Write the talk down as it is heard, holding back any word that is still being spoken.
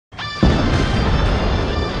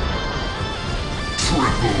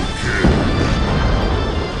Hey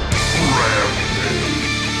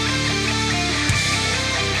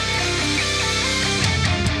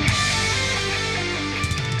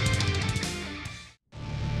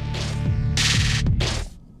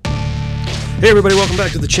everybody, welcome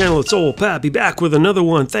back to the channel. It's old Pappy back with another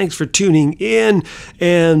one. Thanks for tuning in.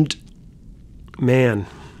 And man,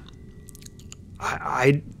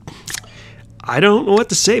 I don't know what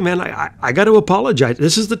to say, man. I got to apologize.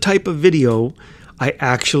 This is the type of video I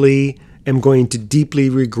actually am going to deeply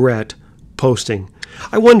regret posting.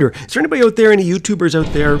 I wonder, is there anybody out there, any YouTubers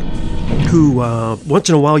out there who once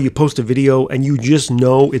in a while you post a video and you just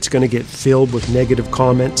know it's going to get filled with negative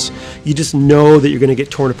comments? You just know that you're going to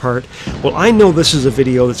get torn apart. Well, I know this is a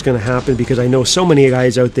video that's going to happen because I know so many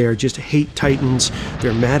guys out there just hate Titans.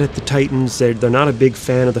 They're mad at the Titans. They're not a big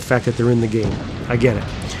fan of the fact that they're in the game. I get it.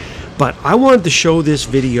 But I wanted to show this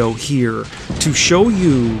video here to show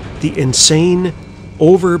you the insane,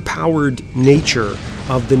 overpowered nature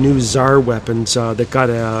of the new Tsar weapons that got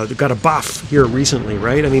a buff here recently,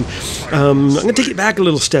 right? I mean, I'm gonna take you back a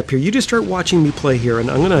little step here. You just start watching me play here, and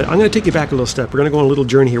I'm gonna take you back a little step. We're gonna go on a little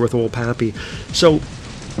journey here with old Pappy. So,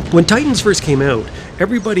 when Titans first came out,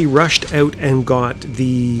 everybody rushed out and got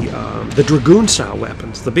the Dragoon style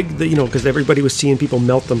weapons, you know, because everybody was seeing people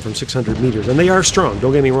melt them from 600 meters, and they are strong.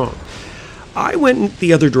 Don't get me wrong. I went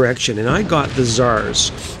the other direction and I got the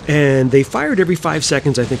Tsars, and they fired every 5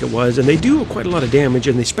 seconds, I think it was, and they do quite a lot of damage,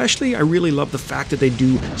 and especially I really love the fact that they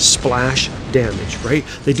do splash damage, right?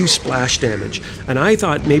 They do splash damage, and I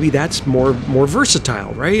thought maybe that's more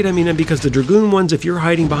versatile, right? I mean, and because the Dragoon ones, if you're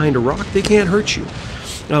hiding behind a rock, they can't hurt you.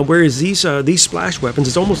 Whereas these splash weapons,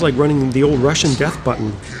 it's almost like running the old Russian death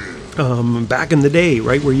button. Back in the day,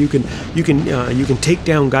 right, where you can take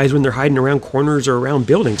down guys when they're hiding around corners or around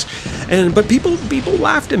buildings, but people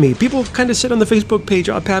laughed at me. People kind of said on the Facebook page,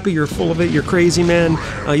 "Oh, Pappy, you're full of it. You're crazy, man.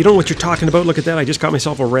 You don't know what you're talking about. Look at that. I just got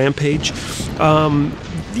myself a rampage."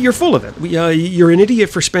 You're full of it. You're an idiot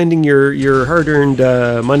for spending your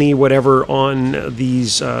hard-earned money, whatever, on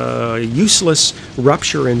these useless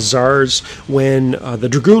Rupture and Tsars when the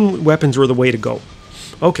Dragoon weapons were the way to go.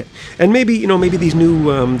 Okay, and maybe these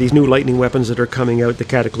new lightning weapons that are coming out, the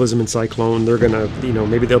Cataclysm and Cyclone, they're gonna,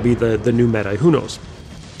 maybe they'll be the new meta. Who knows?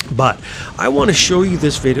 But I want to show you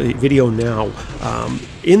this video now.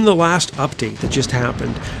 In the last update that just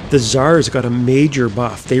happened, the Tsars got a major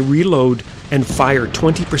buff. They reload and fire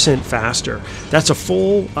 20% faster. That's a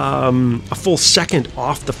full second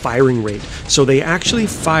off the firing rate. So they actually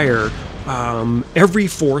fire every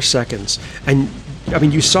 4 seconds. And I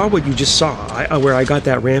mean, you saw what you just saw, where I got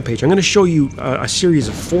that rampage. I'm going to show you a series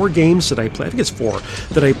of 4 games that I played. I think it's 4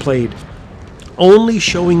 that I played, only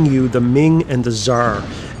showing you the Ming and the Tsar,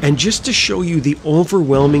 and just to show you the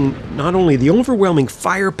overwhelming, not only the overwhelming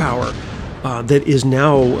firepower that is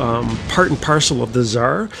now part and parcel of the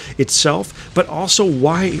Tsar itself, but also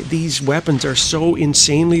why these weapons are so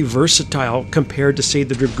insanely versatile compared to, say,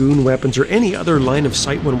 the Dragoon weapons or any other line of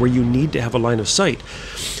sight one where you need to have a line of sight.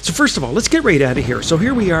 So first of all, let's get right out of here. So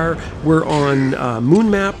here we are. We're on Moon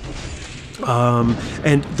Map.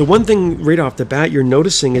 And the one thing right off the bat you're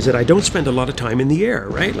noticing is that I don't spend a lot of time in the air,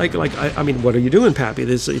 right? I mean, what are you doing, Pappy?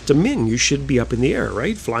 It's a Ming. You should be up in the air,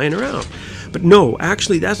 right? Flying around. But no,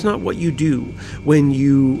 actually, that's not what you do when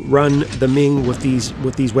you run the Ming with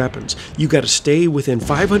these weapons. You got to stay within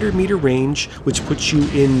 500-meter range, which puts you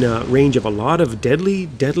in range of a lot of deadly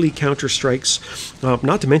counter strikes,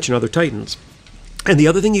 not to mention other Titans. And the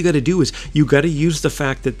other thing you got to do is you got to use the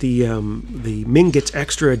fact that the Ming gets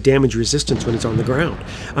extra damage resistance when it's on the ground.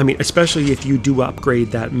 I mean, especially if you do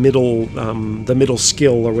upgrade that the middle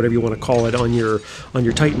skill or whatever you want to call it on your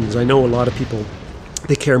Titans. I know a lot of people,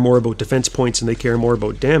 they care more about defense points and they care more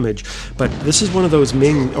about damage, but this is one of those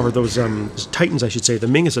Ming, or those Titans, I should say. The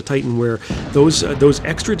Ming is a Titan where those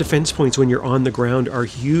extra defense points when you're on the ground are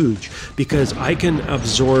huge, because I can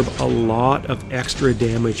absorb a lot of extra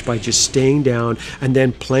damage by just staying down and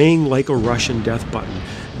then playing like a Russian death button,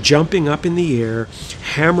 jumping up in the air,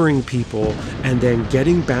 hammering people, and then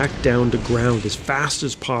getting back down to ground as fast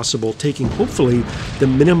as possible, taking hopefully the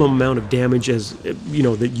minimum amount of damage as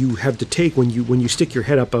that you have to take when you stick your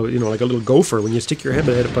head up, like a little gopher. When you stick your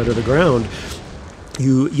head up out of the ground,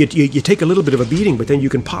 you take a little bit of a beating, but then you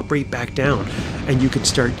can pop right back down, and you can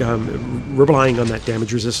start relying on that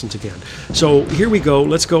damage resistance again. So here we go.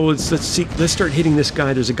 Let's go. Let's start hitting this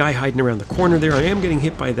guy. There's a guy hiding around the corner there. I am getting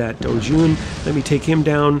hit by that Dojun. Let me take him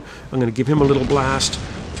down. I'm going to give him a little blast.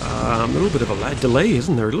 A little bit of a delay,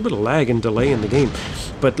 isn't there? A little bit of lag and delay in the game.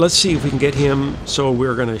 But let's see if we can get him. So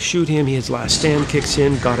we're going to shoot him. His last stand kicks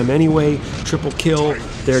in. Got him anyway. Triple kill.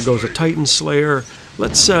 There goes a Titan Slayer.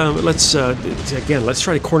 let's again, let's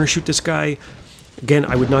try to corner shoot this guy. Again,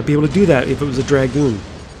 I would not be able to do that if it was a Dragoon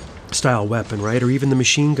style weapon, right? Or even the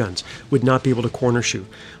machine guns would not be able to corner shoot.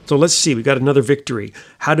 So let's see, we got another victory.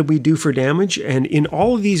 How did we do for damage? And in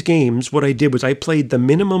all of these games, what I did was I played the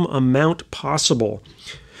minimum amount possible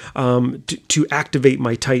to activate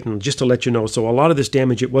my Titan, just to let you know. So a lot of this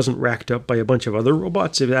damage, it wasn't racked up by a bunch of other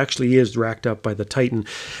robots. It actually is racked up by the Titan.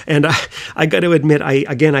 And I got to admit,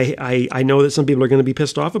 I know that some people are going to be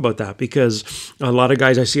pissed off about that, because a lot of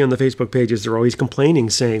guys I see on the Facebook pages, they're always complaining,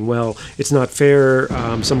 saying, well, it's not fair.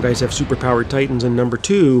 Some guys have superpowered Titans, and number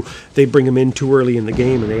two, they bring them in too early in the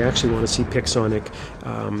game, and they actually want to see Pixonic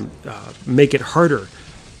make it harder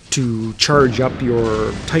to charge up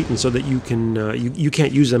your Titan so that you can you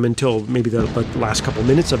can't use them until maybe the last couple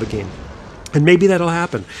minutes of a game. And maybe that'll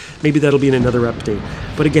happen. Maybe that'll be in another update.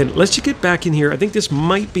 But again, let's just get back in here. I think this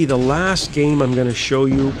might be the last game I'm going to show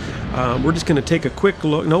you. We're just going to take a quick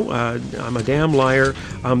look. No, I'm a damn liar.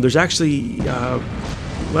 There's actually...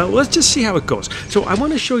 well, let's just see how it goes. So I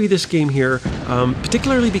want to show you this game here,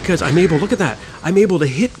 particularly because I'm able, look at that, I'm able to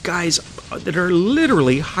hit guys that are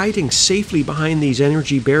literally hiding safely behind these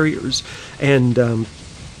energy barriers, and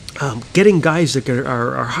getting guys that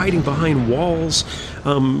are hiding behind walls.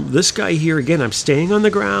 This guy here, again, I'm staying on the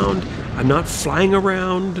ground. I'm not flying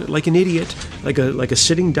around like an idiot, like a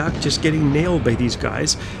sitting duck, just getting nailed by these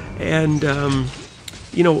guys. And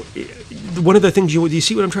you know, one of the things you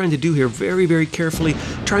see what I'm trying to do here, very, very carefully,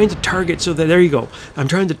 trying to target so that, there you go, I'm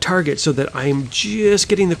trying to target so that I'm just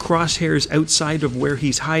getting the crosshairs outside of where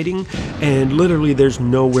he's hiding, and literally there's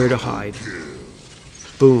nowhere to hide.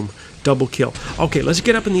 Boom. Double kill. Okay, let's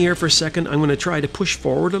get up in the air for a second. I'm going to try to push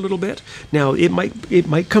forward a little bit. Now, it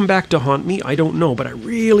might come back to haunt me. I don't know, but I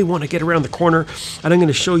really want to get around the corner, and I'm going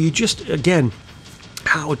to show you just, again,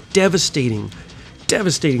 how devastating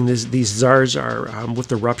these Tsars are with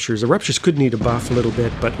the ruptures. The ruptures could need a buff a little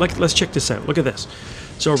bit, but let's check this out. Look at this.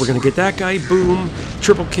 So we're going to get that guy, boom,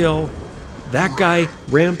 triple kill. That guy,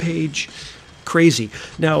 rampage, crazy.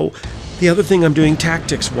 Now, the other thing I'm doing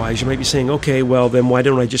tactics-wise, you might be saying, okay, well, then why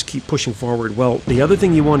don't I just keep pushing forward? Well, the other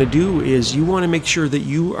thing you want to do is you want to make sure that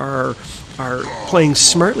you are playing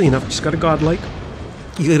smartly enough. Just got a godlike.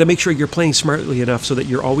 You got to make sure you're playing smartly enough so that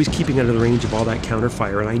you're always keeping out of the range of all that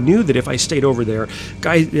counterfire. And I knew that if I stayed over there,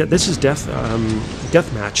 guys, this is death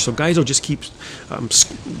match, so guys will just keep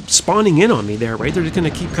spawning in on me there, right? They're just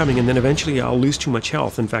going to keep coming, and then eventually I'll lose too much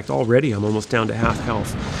health. In fact, already I'm almost down to half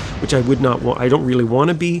health, which I would not want. I don't really want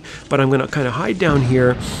to be, but I'm going to kind of hide down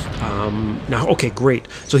here. Now, okay, great.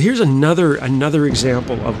 So here's another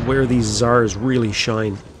example of where these Tsars really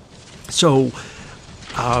shine. So,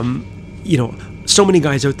 you know, so many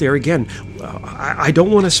guys out there. Again, I don't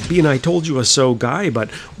want to be an "I told you so" guy, but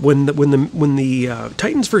when the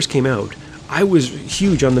Titans first came out, I was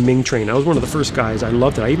huge on the Ming train. I was one of the first guys. I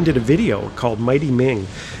loved it. I even did a video called Mighty Ming,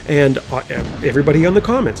 and everybody on the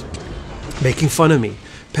comments making fun of me.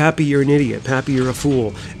 Pappy, you're an idiot. Pappy, you're a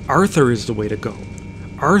fool. Arthur is the way to go.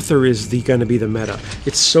 Arthur is going to be the meta.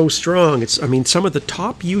 It's so strong. I mean, some of the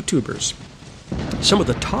top YouTubers,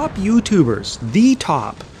 the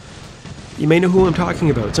top. You may know who I'm talking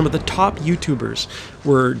about. Some of the top YouTubers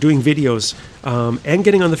were doing videos and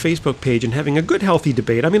getting on the Facebook page and having a good, healthy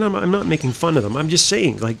debate. I mean, I'm not making fun of them. I'm just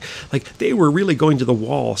saying, like they were really going to the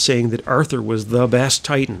wall saying that Arthur was the best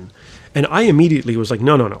Titan. And I immediately was like,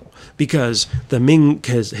 no, because the Ming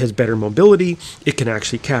has better mobility. It can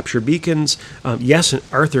actually capture beacons. Yes,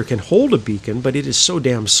 Arthur can hold a beacon, but it is so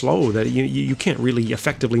damn slow that you can't really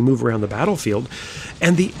effectively move around the battlefield.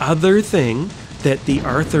 And the other thing that the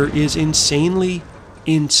Arthur is insanely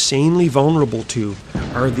vulnerable to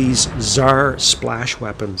are these Tsar splash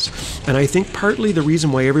weapons. And I think partly the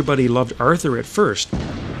reason why everybody loved Arthur at first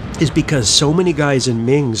is because so many guys in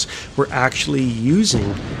Mings were actually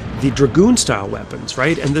using the Dragoon-style weapons,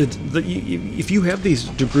 right? And if you have these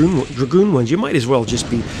Dragoon ones, you might as well just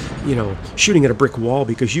be, you know, shooting at a brick wall,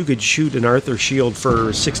 because you could shoot an Arthur shield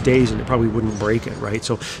for 6 days and it probably wouldn't break it, right?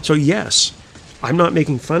 So yes, I'm not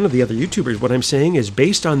making fun of the other YouTubers. What I'm saying is,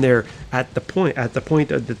 based on their at the point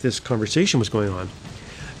that this conversation was going on,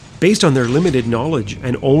 based on their limited knowledge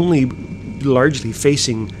and only largely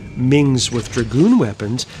facing Mings with Dragoon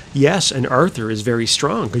weapons, yes, and Arthur is very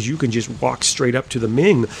strong, because you can just walk straight up to the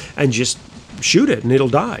Ming and just shoot it and it'll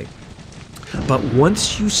die. But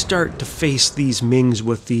once you start to face these Mings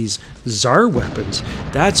with these Tsar weapons,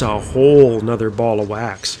 that's a whole nother ball of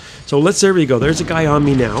wax. So there we go. There's a guy on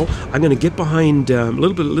me now. I'm going to get behind a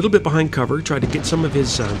little bit behind cover, try to get some of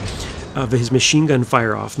his machine gun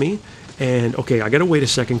fire off me. And okay, I got to wait a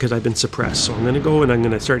second because I've been suppressed. So I'm going to go and I'm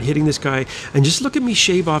going to start hitting this guy. And just look at me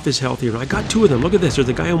shave off his health here. I got two of them. Look at this. There's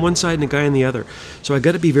a guy on one side and a guy on the other. So I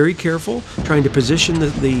got to be very careful trying to position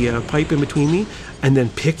the pipe in between me. And then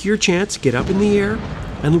pick your chance, get up in the air,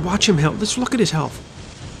 and watch him health. Let's look at his health.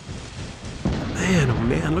 Man, oh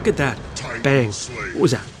man, look at that. Bang. What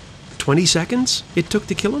was that? 20 seconds it took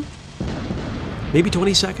to kill him? Maybe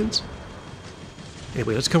 20 seconds?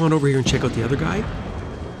 Anyway, let's come on over here and check out the other guy.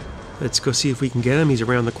 Let's go see if we can get him. He's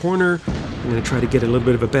around the corner. I'm going to try to get a little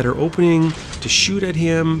bit of a better opening to shoot at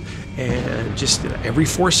him. And just every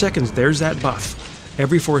 4 seconds, there's that buff.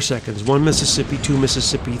 Every 4 seconds. 1 Mississippi, 2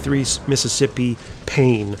 Mississippi, 3 Mississippi,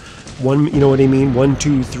 pain. 1, you know what I mean? 1,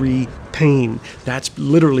 2, 3, pain. That's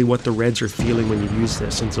literally what the Reds are feeling when you use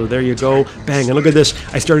this. And so there you go. Bang. And look at this.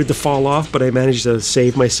 I started to fall off, but I managed to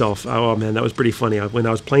save myself. Oh, man, that was pretty funny. When I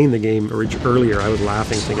was playing the game earlier, I was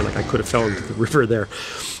laughing, thinking like I could have fell into the river there.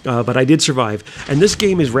 But I did survive. And this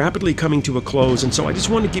game is rapidly coming to a close. And so I just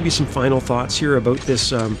want to give you some final thoughts here about this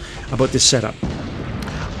setup.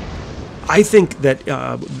 I think that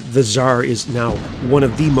the Tsar is now one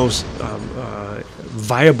of the most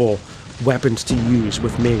viable weapons to use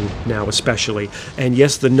with Ming now, especially. And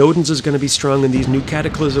yes, the Nodens is going to be strong, and these new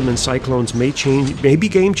Cataclysm and Cyclones may be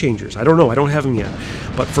game changers. I don't know. I don't have them yet.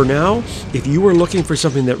 But for now, if you are looking for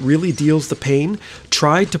something that really deals the pain,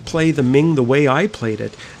 try to play the Ming the way I played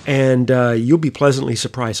it, and you'll be pleasantly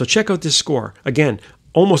surprised. So check out this score. Again,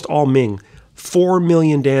 almost all Ming. 4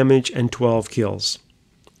 million damage and 12 kills.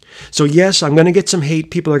 So yes, I'm going to get some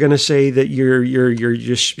hate. People are going to say that you're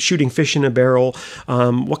just shooting fish in a barrel.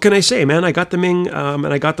 What can I say, man? I got the Ming and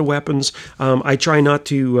I got the weapons. I try not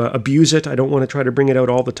to abuse it. I don't want to try to bring it out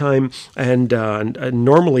all the time. And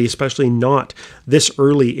normally, especially not this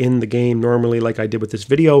early in the game, normally like I did with this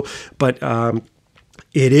video. But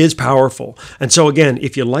it is powerful. And so again,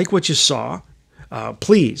 if you like what you saw,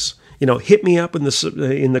 please, hit me up in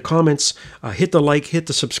the comments. Hit the like, hit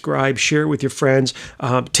the subscribe, share it with your friends.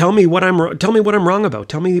 Tell me what I'm wrong about.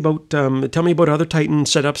 Tell me about other Titan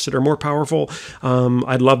setups that are more powerful.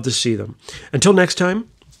 I'd love to see them. Until next time,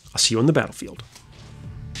 I'll see you on the battlefield.